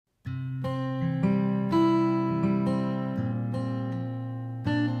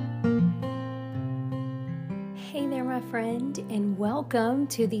my friend, and welcome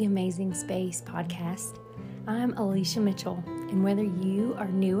to the Amazing Space podcast. I'm Alicia Mitchell, and whether you are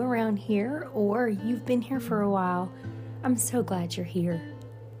new around here or you've been here for a while, I'm so glad you're here.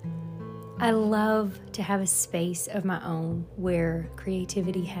 I love to have a space of my own where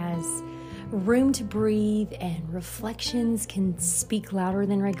creativity has room to breathe and reflections can speak louder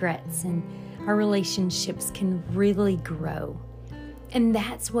than regrets and our relationships can really grow. And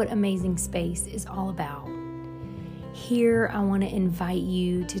that's what Amazing Space is all about. Here, I want to invite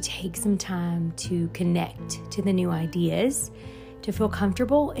you to take some time to connect to the new ideas, to feel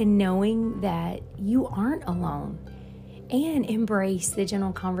comfortable in knowing that you aren't alone, and embrace the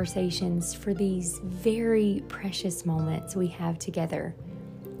gentle conversations for these very precious moments we have together.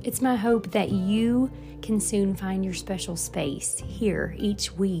 It's my hope that you can soon find your special space here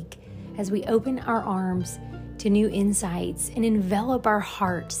each week as we open our arms to new insights and envelop our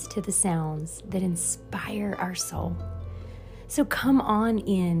hearts to the sounds that inspire our soul. So come on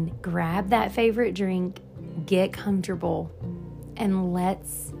in, grab that favorite drink, get comfortable, and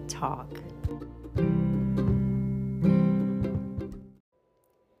let's talk.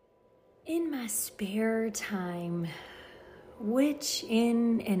 In my spare time, which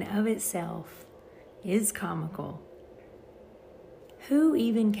in and of itself is comical. Who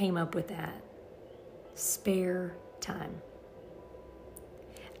even came up with that? Spare time.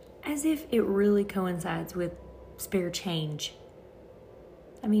 As if it really coincides with spare change.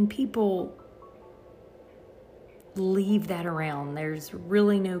 I mean, people leave that around. There's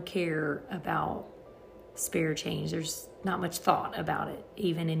really no care about spare change. There's not much thought about it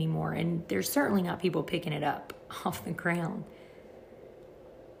even anymore. And there's certainly not people picking it up off the ground.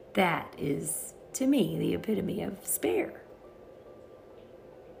 That is, to me, the epitome of spare.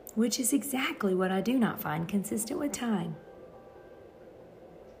 Which is exactly what I do not find consistent with time.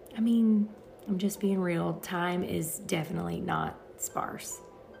 I mean, I'm just being real. Time is definitely not sparse.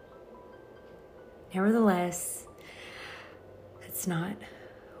 Nevertheless, that's not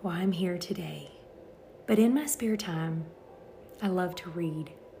why I'm here today. But in my spare time, I love to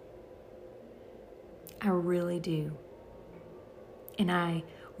read. I really do. And I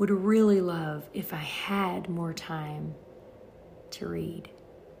would really love if I had more time to read.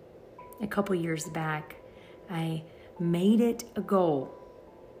 A couple years back, I made it a goal.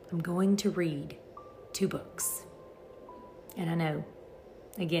 I'm going to read 2 books. And I know,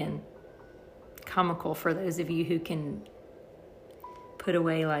 again, comical for those of you who can put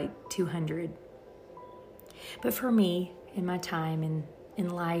away like 200. But for me, in my time in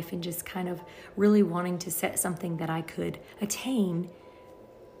life and just kind of really wanting to set something that I could attain,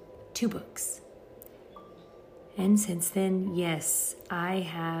 2 books. And since then, yes, I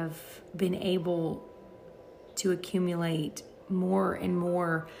have been able to accumulate more and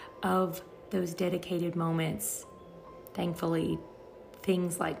more of those dedicated moments. Thankfully,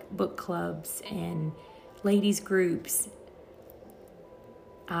 things like book clubs and ladies groups.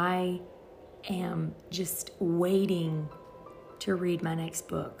 I am just waiting to read my next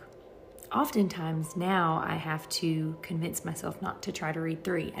book. Oftentimes now I have to convince myself not to try to read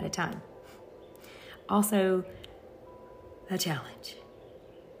 3 at a time. Also, a challenge.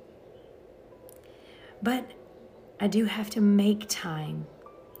 But I do have to make time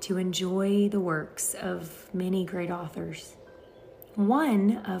to enjoy the works of many great authors.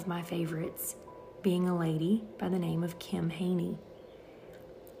 One of my favorites being a lady by the name of Kim Haney.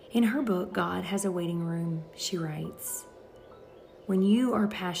 In her book, God Has a Waiting Room, she writes, when you are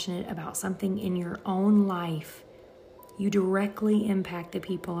passionate about something in your own life, you directly impact the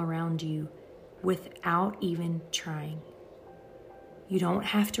people around you without even trying. You don't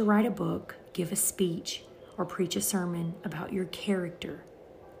have to write a book, give a speech, or preach a sermon about your character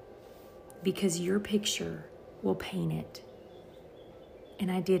because your picture will paint it.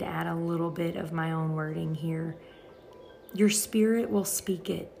 And I did add a little bit of my own wording here. Your spirit will speak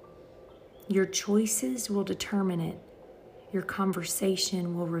it. Your choices will determine it. Your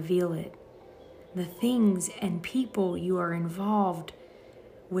conversation will reveal it. The things and people you are involved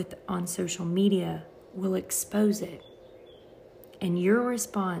with on social media will expose it. And your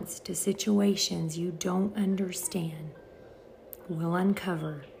response to situations you don't understand will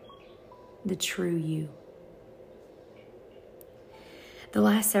uncover the true you. The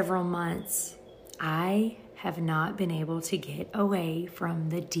last several months, I have not been able to get away from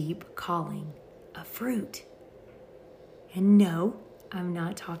the deep calling of fruit. And no, I'm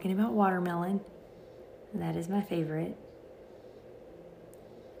not talking about watermelon. That is my favorite.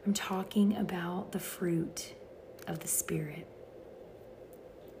 I'm talking about the fruit of the Spirit.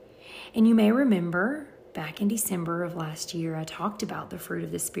 And you may remember back in December of last year, I talked about the fruit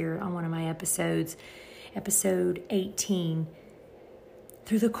of the Spirit on one of my episodes. episode 18.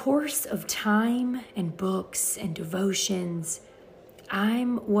 Through the course of time and books and devotions,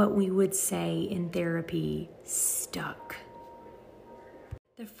 I'm what we would say in therapy, stuck.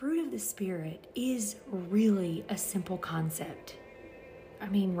 The fruit of the Spirit is really a simple concept. I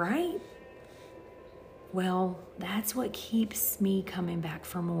mean, right? Well, that's what keeps me coming back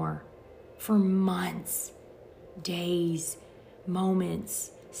for more. For months, days,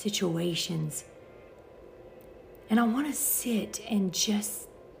 moments, situations. And I want to sit and just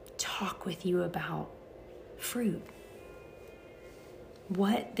talk with you about fruit.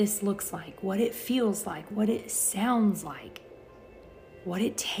 What this looks like, what it feels like, what it sounds like, what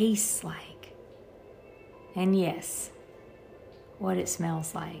it tastes like. And yes, what it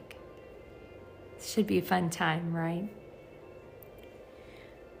smells like. Should be a fun time, right?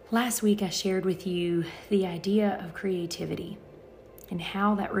 Last week I shared with you the idea of creativity and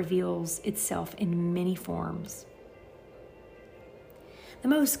how that reveals itself in many forms. The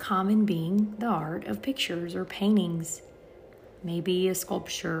most common being the art of pictures or paintings, maybe a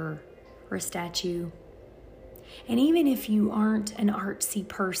sculpture or a statue. And even if you aren't an artsy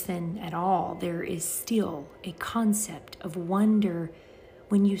person at all, there is still a concept of wonder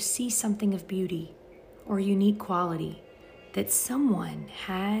when you see something of beauty or unique quality that someone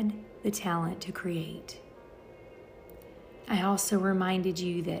had the talent to create. I also reminded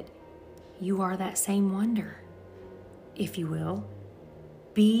you that you are that same wonder, if you will,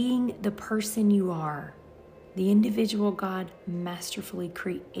 being the person you are, the individual God masterfully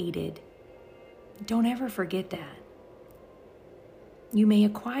created. Don't ever forget that. You may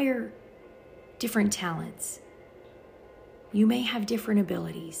acquire different talents. You may have different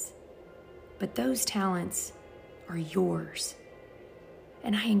abilities, but those talents are yours.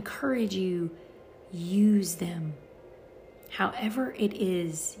 And I encourage you, use them. However it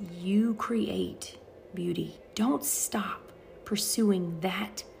is you create beauty, don't stop pursuing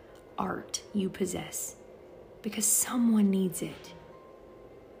that art you possess because someone needs it.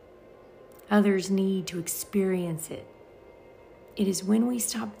 Others need to experience it. It is when we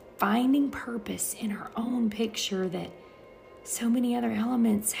stop finding purpose in our own picture that so many other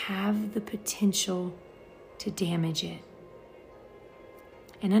elements have the potential to damage it.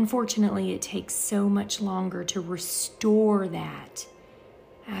 And unfortunately, it takes so much longer to restore that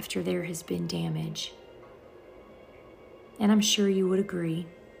after there has been damage. And I'm sure you would agree.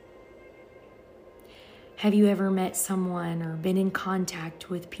 Have you ever met someone or been in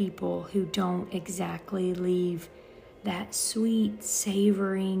contact with people who don't exactly leave that sweet,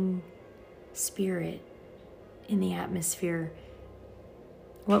 savoring spirit in the atmosphere?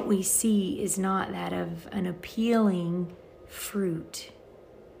 What we see is not that of an appealing fruit.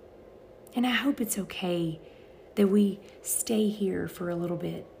 And I hope it's okay that we stay here for a little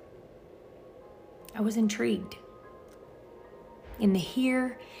bit. I was intrigued. In the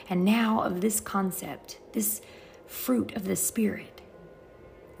here and now of this concept, this fruit of the Spirit,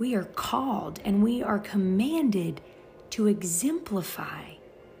 we are called and we are commanded to exemplify.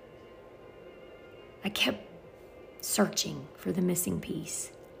 I kept searching for the missing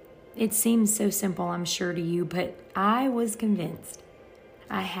piece. It seems so simple, I'm sure, to you, but I was convinced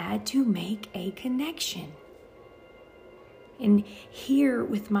I had to make a connection. And here,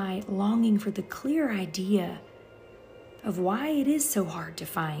 with my longing for the clear idea of why it is so hard to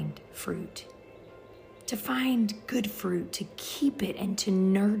find fruit, to find good fruit, to keep it and to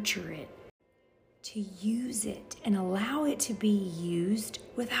nurture it, to use it and allow it to be used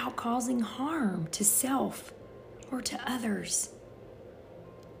without causing harm to self or to others.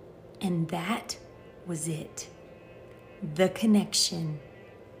 And that was it. The connection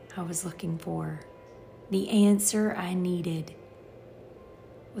I was looking for. The answer I needed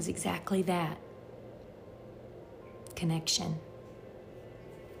was exactly that. Connection.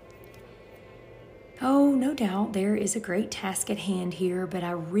 Oh, no doubt there is a great task at hand here, but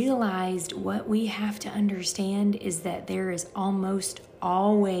I realized what we have to understand is that there is almost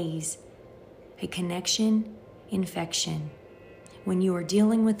always a connection infection when you are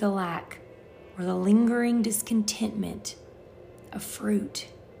dealing with the lack or the lingering discontentment of fruit.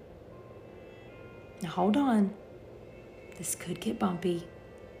 Now hold on, this could get bumpy,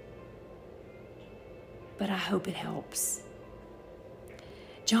 but I hope it helps.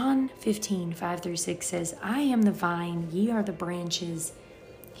 John 15:5-6 says, I am the vine, ye are the branches.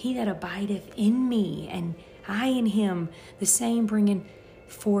 He that abideth in me, and I in him, the same bringeth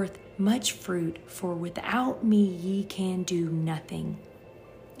forth much fruit, for without me ye can do nothing.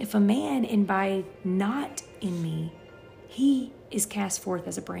 If a man abide not in me, he is cast forth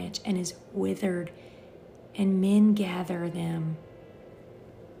as a branch and is withered, and men gather them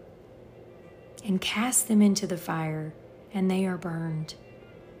and cast them into the fire, and they are burned.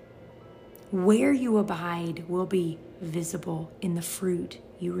 Where you abide will be visible in the fruit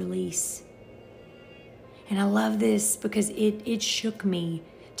you release. And I love this because it shook me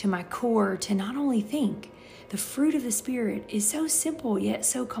to my core to not only think the fruit of the Spirit is so simple yet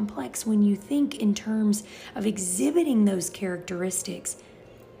so complex when you think in terms of exhibiting those characteristics.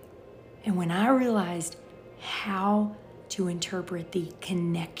 And when I realized how to interpret the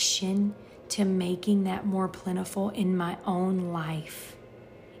connection to making that more plentiful in my own life,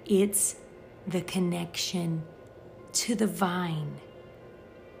 it's the connection to the vine.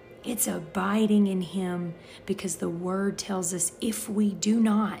 It's abiding in Him, because the Word tells us if we do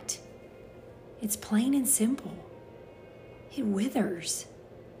not, it's plain and simple, it withers.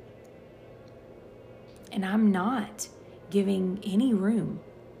 And I'm not giving any room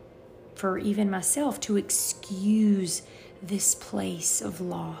for even myself to excuse this place of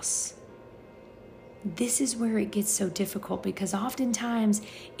loss. This is where it gets so difficult, because oftentimes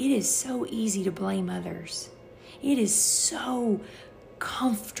it is so easy to blame others. It is so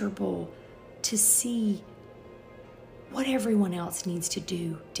comfortable to see what everyone else needs to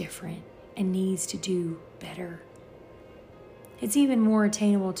do different and needs to do better. It's even more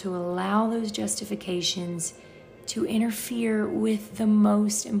attainable to allow those justifications to interfere with the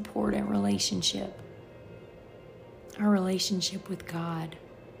most important relationship, our relationship with God,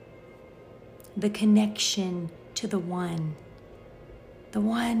 the connection to the one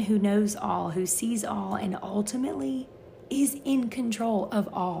who knows all, who sees all, and ultimately is in control of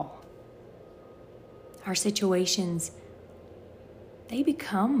all. Our situations, they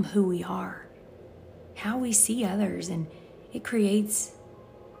become who we are, how we see others, and it creates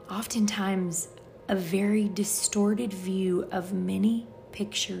oftentimes a very distorted view of many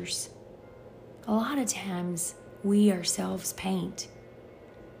pictures. A lot of times we ourselves paint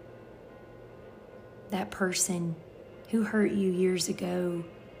that person who hurt you years ago,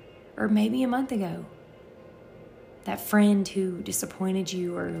 or maybe a month ago, that friend who disappointed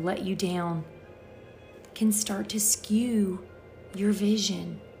you or let you down, can start to skew your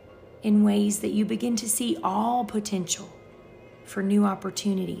vision in ways that you begin to see all potential for new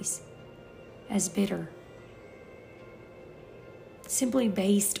opportunities as bitter, simply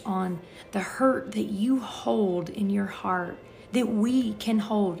based on the hurt that you hold in your heart, that we can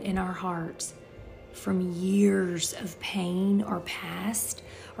hold in our hearts from years of pain or past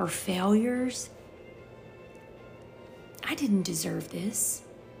or failures. I didn't deserve this.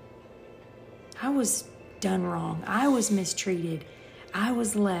 I was done wrong. I was mistreated. I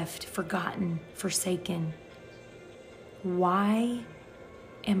was left, forgotten, forsaken. Why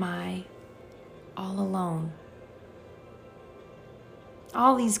am I all alone?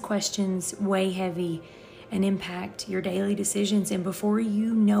 All these questions weigh heavy and impact your daily decisions, and before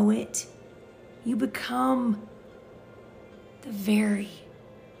you know it, you become the very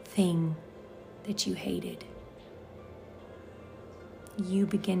thing that you hated. You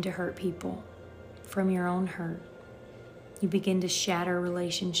begin to hurt people from your own hurt. You begin to shatter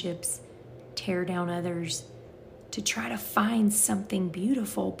relationships, tear down others, to try to find something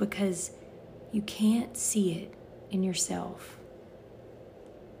beautiful because you can't see it in yourself.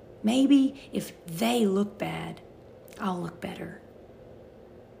 Maybe if they look bad, I'll look better.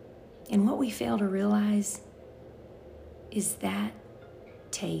 And what we fail to realize is that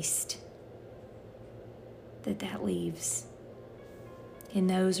taste that leaves in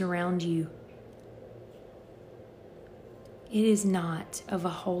those around you. It is not of a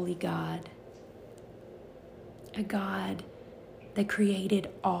holy God, a God that created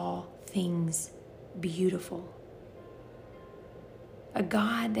all things beautiful, a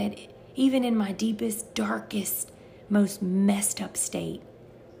God that even in my deepest, darkest, most messed up state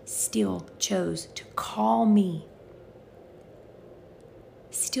still chose to call me,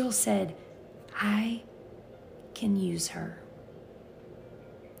 still said, I can use her.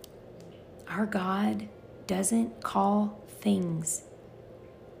 Our God doesn't call things.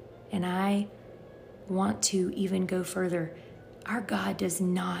 And I want to even go further. Our God does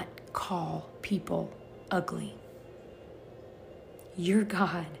not call people ugly. Your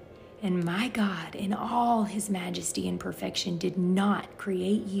God and my God in all His majesty and perfection did not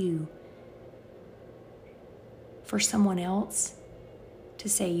create you for someone else to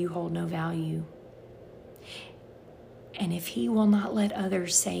say you hold no value. And if He will not let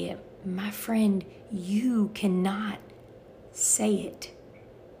others say it, my friend, you cannot say it.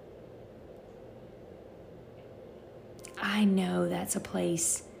 I know that's a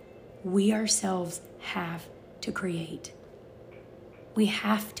place we ourselves have to create. We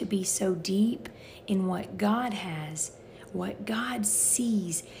have to be so deep in what God has, what God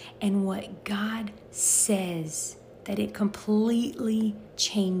sees and what God says, that it completely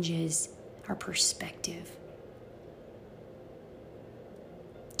changes our perspective.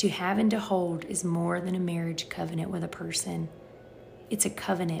 To have and to hold is more than a marriage covenant with a person. It's a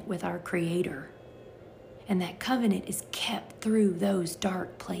covenant with our Creator. And that covenant is kept through those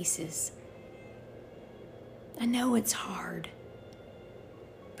dark places. I know it's hard,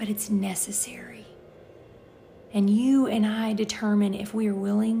 but it's necessary. And you and I determine if we are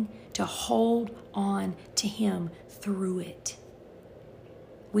willing to hold on to Him through it.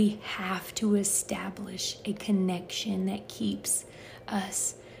 We have to establish a connection that keeps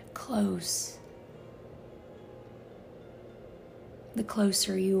us close. The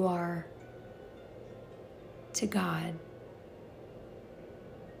closer you are to God,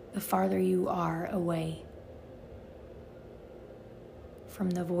 the farther you are away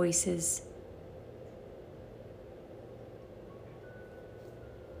from the voices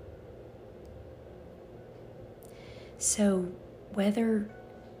So whether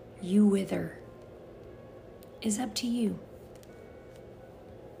you wither is up to you.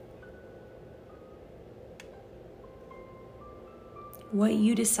 What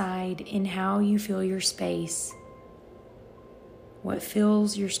you decide in how you fill your space, what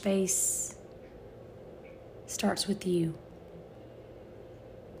fills your space starts with you.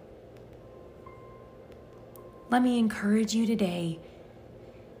 Let me encourage you today,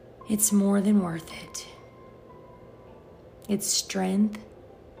 it's more than worth it. It's strength,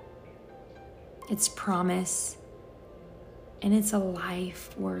 it's promise, and it's a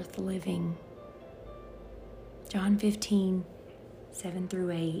life worth living. John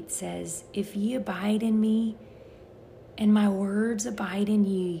 15:7-8 says, "If ye abide in me, and my words abide in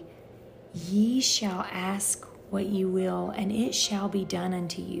ye, ye shall ask what ye will, and it shall be done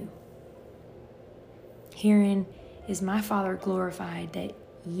unto you. Herein is my Father glorified, that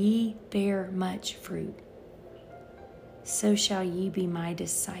ye bear much fruit. So shall ye be my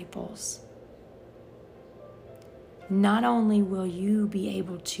disciples." Not only will you be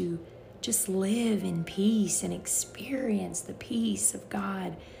able to just live in peace and experience the peace of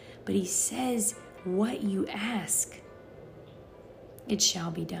God, but He says, what you ask, it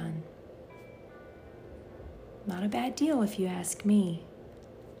shall be done. Not a bad deal if you ask me.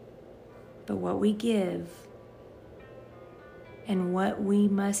 But what we give and what we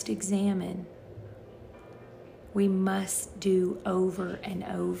must examine, we must do over and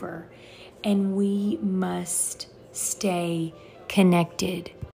over, and we must stay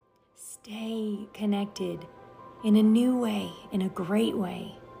connected. Stay connected in a new way, in a great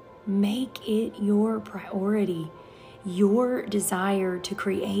way. Make it your priority, your desire to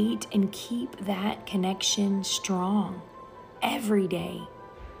create and keep that connection strong every day.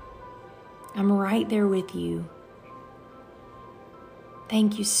 I'm right there with you.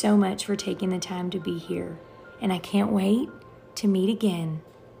 Thank you so much for taking the time to be here. And I can't wait to meet again.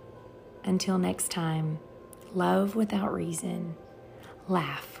 Until next time, love without reason,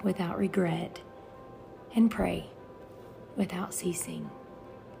 laugh without regret, and pray without ceasing.